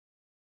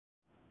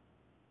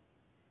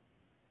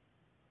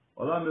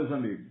Olá, meus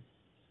amigos.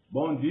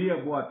 Bom dia,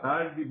 boa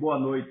tarde, boa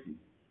noite.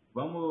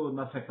 Vamos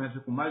na sequência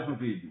com mais um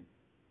vídeo.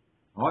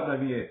 Roda a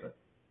vinheta.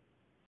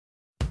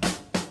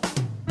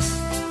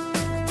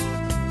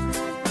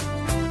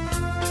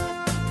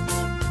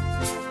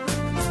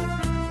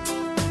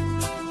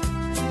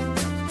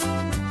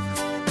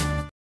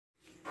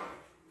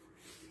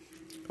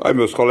 Olha,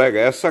 meus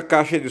colegas, essa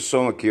caixa de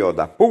som aqui, ó,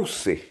 da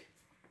Pulse.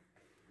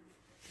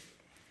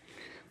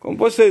 Como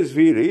vocês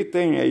viram aí,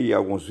 tem aí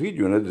alguns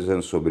vídeos, né,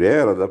 dizendo sobre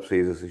ela, dá para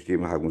vocês assistirem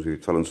mais alguns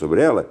vídeos falando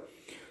sobre ela.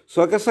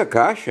 Só que essa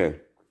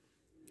caixa,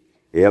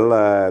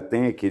 ela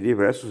tem aqui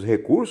diversos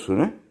recursos,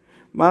 né,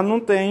 mas não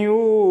tem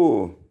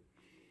o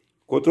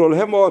controle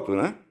remoto,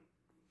 né.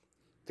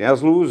 Tem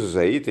as luzes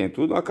aí, tem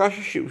tudo, uma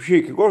caixa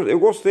chique. Eu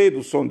gostei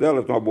do som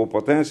dela, tem uma boa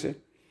potência.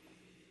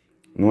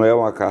 Não é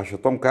uma caixa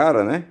tão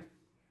cara, né.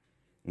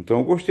 Então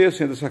eu gostei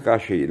assim dessa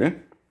caixa aí,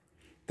 né.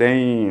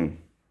 Tem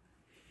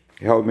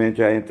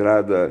realmente a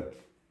entrada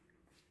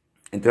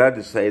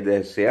e saída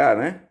RCA,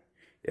 né?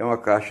 É uma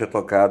caixa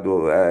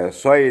tocado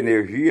só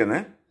energia,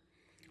 né?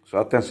 Só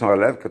a tensão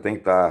elétrica, tem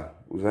que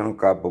estar usando um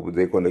cabo para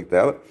poder conectar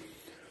ela.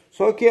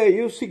 Só que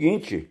aí o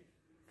seguinte,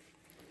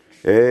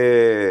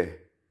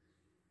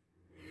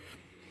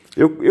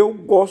 eu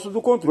gosto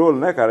do controle,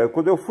 né, cara?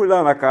 Quando eu fui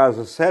lá na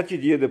casa 7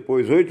 dias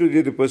depois, 8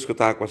 dias depois que eu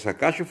tava com essa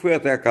caixa, eu fui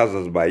até a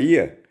Casas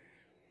Bahia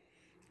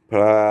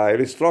para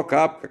eles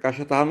trocar, porque a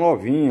caixa tava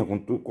novinha, com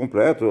tudo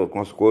completo,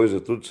 com as coisas,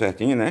 tudo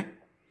certinho, né?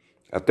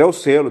 Até o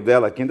selo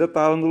dela aqui ainda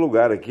tava no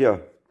lugar aqui, ó.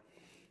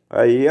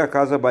 Aí a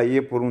Casa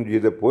Bahia, por um dia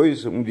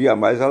depois, um dia a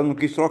mais, ela não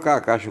quis trocar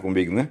a caixa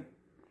comigo, né?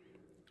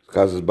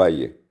 Casas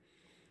Bahia.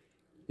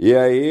 E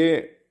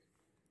aí,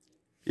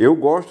 eu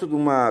gosto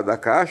da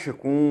caixa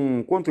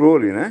com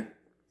controle, né?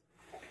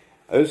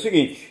 Aí é o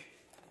seguinte.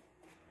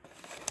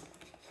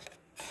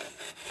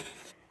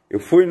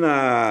 Eu fui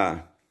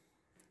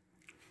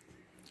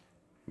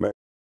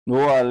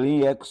no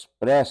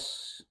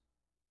AliExpress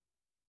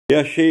e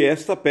achei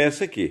esta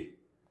peça aqui.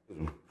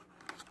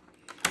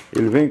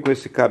 Ele vem com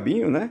esse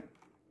cabinho, né?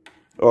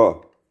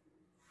 Ó.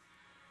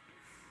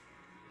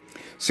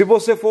 Se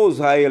você for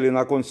usar ele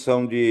na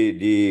condição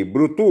de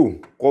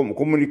Bluetooth,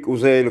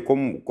 usar ele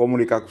como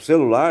comunicar com o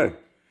celular,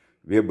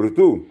 via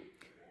Bluetooth,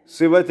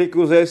 você vai ter que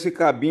usar esse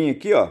cabinho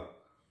aqui, ó.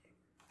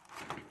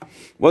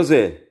 Vou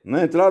dizer,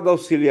 na entrada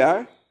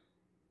auxiliar,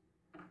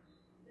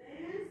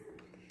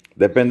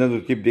 dependendo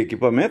do tipo de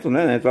equipamento,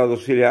 né, na entrada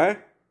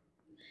auxiliar,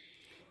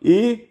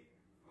 e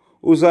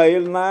usar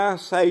ele na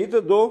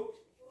saída do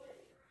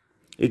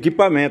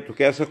equipamento,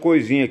 que é essa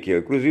coisinha aqui, ó.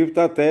 Inclusive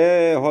tá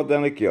até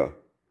rodando aqui, ó,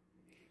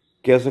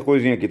 que é essa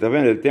coisinha aqui, tá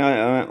vendo? Ele tem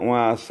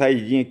uma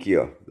saidinha aqui,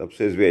 ó, dá pra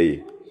vocês verem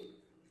aí.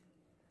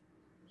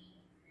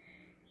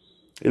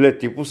 Ele é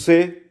tipo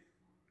C,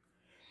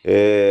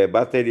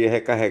 bateria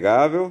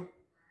recarregável,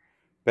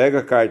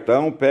 pega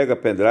cartão, pega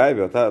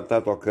pendrive, ó,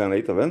 tá tocando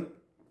aí, tá vendo?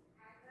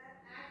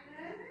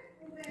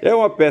 É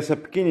uma peça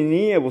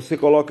pequenininha, você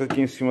coloca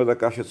aqui em cima da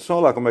caixa de som,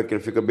 lá como é que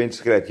ele fica bem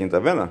discretinho, tá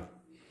vendo?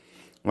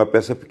 Uma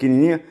peça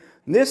pequenininha.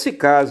 Nesse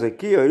caso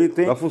aqui, ó, ele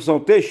tem a função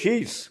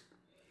TX,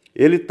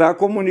 ele tá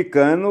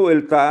comunicando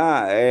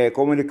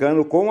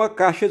com a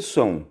caixa de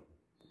som,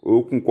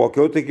 ou com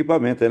qualquer outro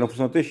equipamento aí na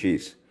função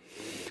TX.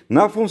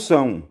 Na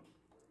função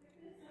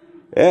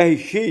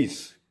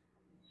RX,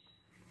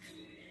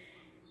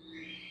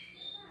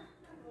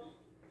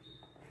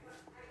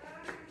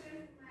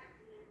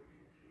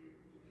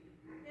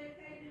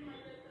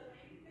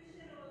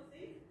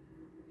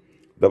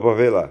 dá para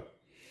ver lá.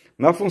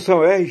 Na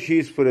função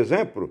RX, por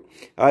exemplo,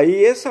 aí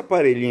esse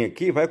aparelhinho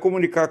aqui vai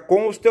comunicar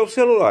com o teu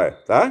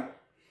celular, tá?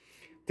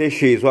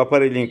 TX, o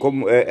aparelhinho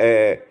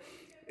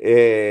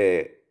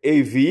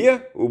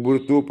envia o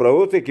Bluetooth para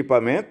outro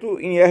equipamento,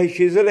 em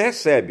RX ele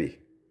recebe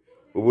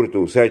o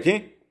Bluetooth,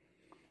 certinho?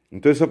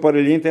 Então esse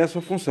aparelhinho tem essa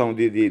função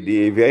de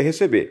enviar e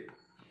receber.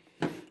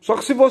 Só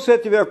que se você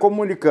estiver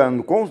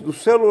comunicando do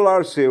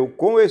celular seu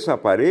com esse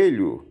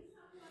aparelho,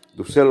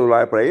 do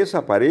celular para esse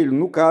aparelho,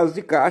 no caso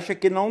de caixa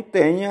que não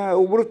tenha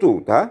o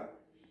Bluetooth, tá?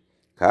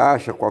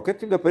 Caixa, qualquer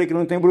tipo de aparelho que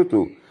não tem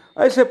Bluetooth.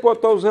 Aí você pode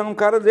estar usando um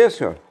cara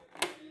desse, ó.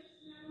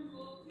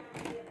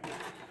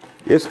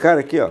 Esse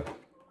cara aqui, ó.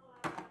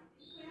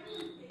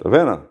 Tá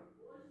vendo?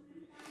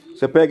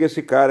 Você pega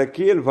esse cara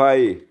aqui, ele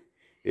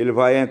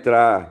vai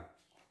entrar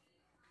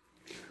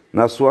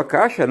na sua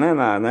caixa, né?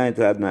 Na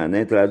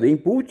entrada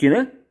input,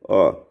 né?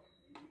 Ó.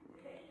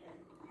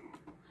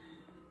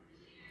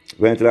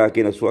 Vai entrar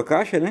aqui na sua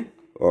caixa, né?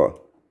 Ó.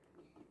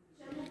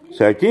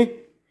 Certinho?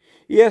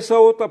 E essa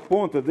outra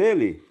ponta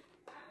dele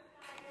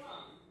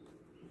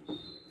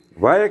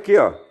vai aqui,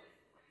 ó.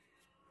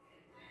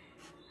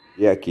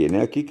 E aqui,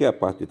 né? Aqui que é a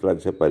parte de trás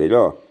desse aparelho,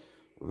 ó.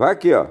 Vai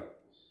aqui, ó.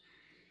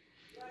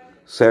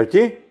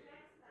 Certinho?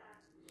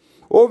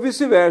 Ou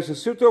vice-versa.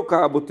 Se o teu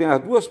cabo tem as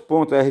duas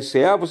pontas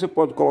RCA, você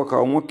pode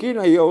colocar uma aqui,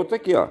 né? E a outra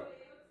aqui, ó.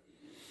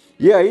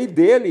 E aí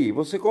dele,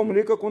 você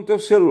comunica com o teu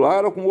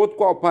celular ou com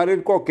outro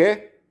aparelho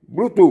qualquer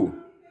Bluetooth,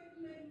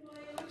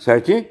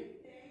 certinho?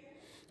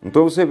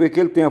 Então você vê que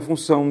ele tem a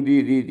função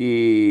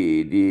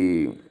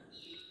de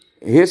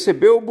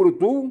receber o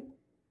Bluetooth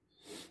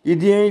e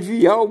de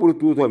enviar o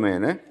Bluetooth também,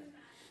 né?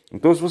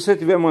 Então, se você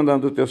estiver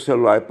mandando o teu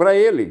celular para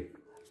ele,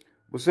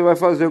 você vai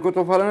fazer o que eu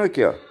estou falando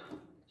aqui, ó.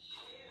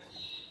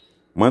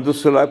 Manda o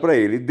celular para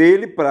ele.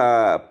 Dele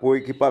para o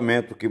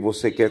equipamento que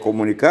você quer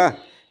comunicar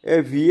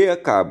é via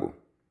cabo.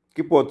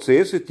 Que pode ser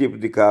esse tipo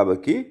de cabo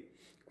aqui,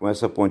 com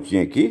essa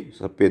pontinha aqui,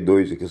 essa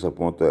P2 aqui, essa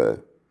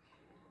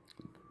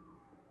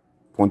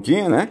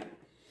pontinha, né?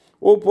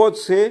 Ou pode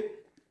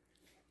ser,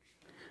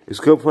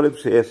 isso que eu falei para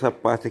você, essa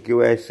parte aqui,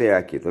 o RCA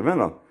aqui, tá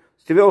vendo? Ó?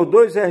 Se tiver os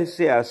dois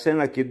RCA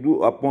sendo aqui,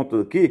 a ponta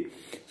aqui,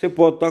 você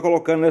pode estar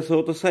colocando nessa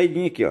outra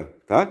saidinha aqui, ó,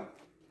 tá?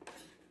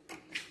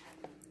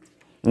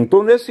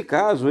 Então, nesse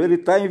caso, ele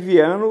está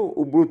enviando,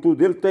 o Bluetooth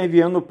dele está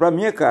enviando para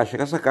minha caixa,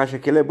 que essa caixa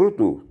aqui é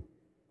Bluetooth,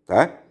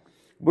 tá?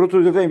 O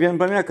Bluetooth ele está enviando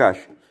para minha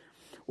caixa.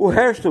 O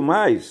resto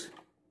mais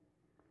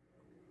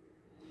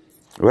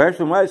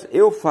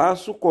eu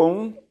faço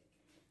com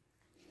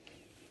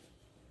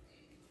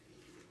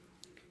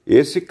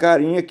esse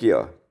carinha aqui,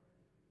 ó.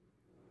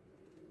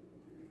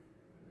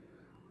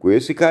 Com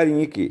esse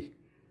carinha aqui.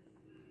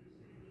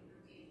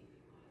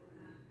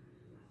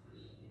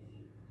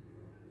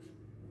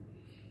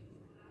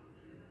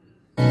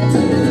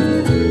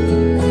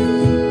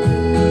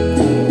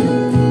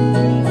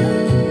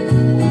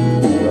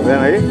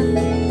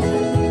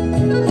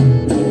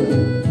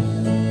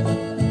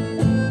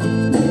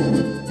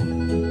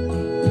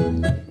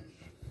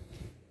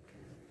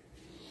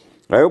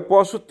 Aí eu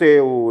posso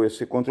ter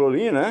esse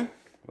controlinho, né?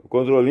 O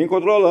controlinho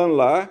controlando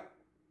lá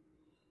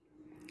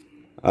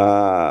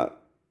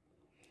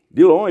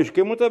de longe,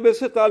 porque muitas vezes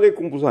você tá ali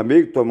com os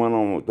amigos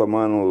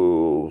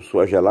tomando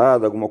sua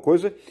gelada, alguma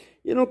coisa,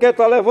 e não quer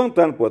estar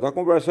levantando, pô. Tá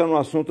conversando um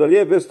assunto ali,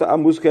 às vezes a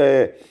música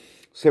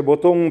você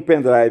botou um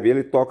pendrive,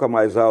 ele toca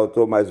mais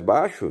alto ou mais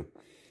baixo,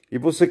 e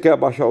você quer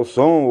abaixar o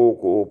som,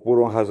 ou por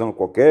uma razão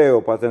qualquer,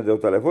 ou para atender o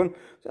telefone,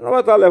 você não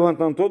vai estar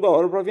levantando toda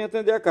hora para vir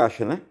atender a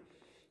caixa, né?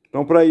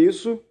 Então, para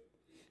isso,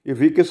 eu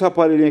vi que esse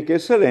aparelhinho aqui é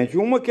excelente.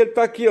 Uma que ele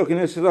tá aqui, ó, que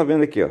nem você tá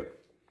vendo aqui, ó.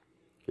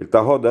 Ele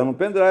tá rodando um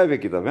pendrive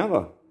aqui, tá vendo,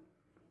 ó?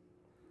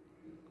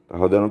 Tá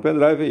rodando um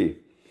pendrive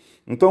aí.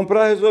 Então,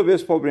 para resolver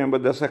esse problema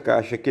dessa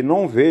caixa que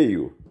não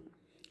veio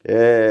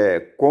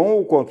com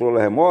o controle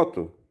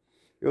remoto,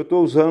 eu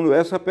tô usando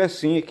essa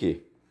pecinha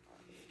aqui.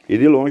 E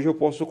de longe eu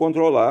posso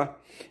controlar.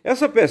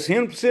 Essa pecinha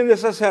não precisa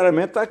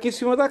necessariamente estar aqui em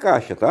cima da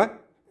caixa, tá?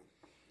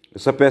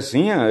 Essa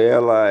pecinha,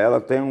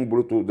 ela tem um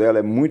Bluetooth dela,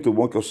 é muito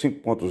bom, que é o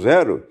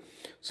 5.0.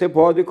 Você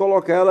pode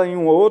colocar ela em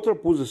uma outra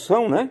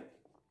posição, né?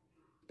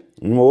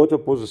 Em uma outra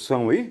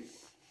posição aí.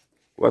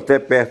 Ou até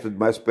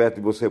mais perto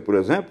de você, por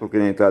exemplo, que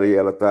nem tá ali,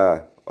 ela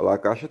tá... Olha lá, a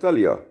caixa tá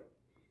ali, ó.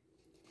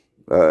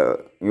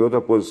 Em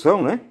outra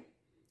posição, né?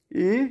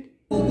 E...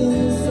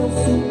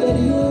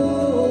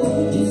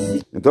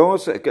 Então,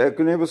 é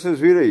que nem vocês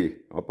viram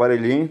aí. Um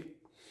aparelhinho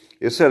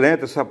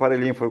excelente. Esse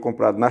aparelhinho foi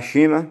comprado na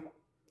China,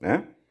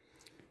 né?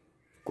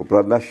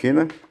 Comprado na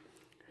China.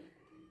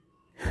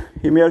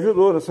 E me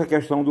ajudou nessa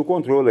questão do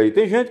controle aí.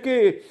 Tem gente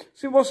que,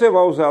 se você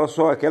vai usar ela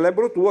só, aquela é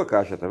Bluetooth a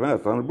caixa, tá vendo?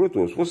 Tá no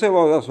Bluetooth. Se você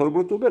vai usar só no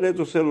Bluetooth,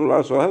 beleza, o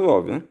celular só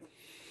resolve, né?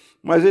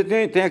 Mas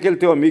ele tem aquele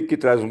teu amigo que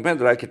traz um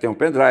pendrive, que tem um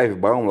pendrive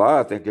bom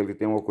lá, tem aquele que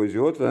tem uma coisa e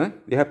outra, né?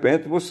 De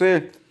repente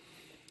você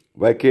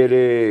vai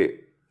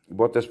querer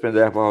botar esse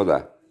pendrive para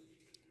rodar.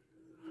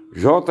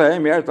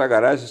 JMR da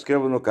Garagem, se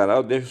inscreva no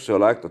canal, deixa o seu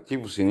like,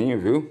 ativa o sininho,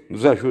 viu?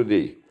 Nos ajude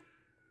aí.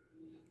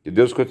 Que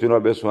Deus continue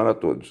abençoando a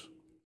todos.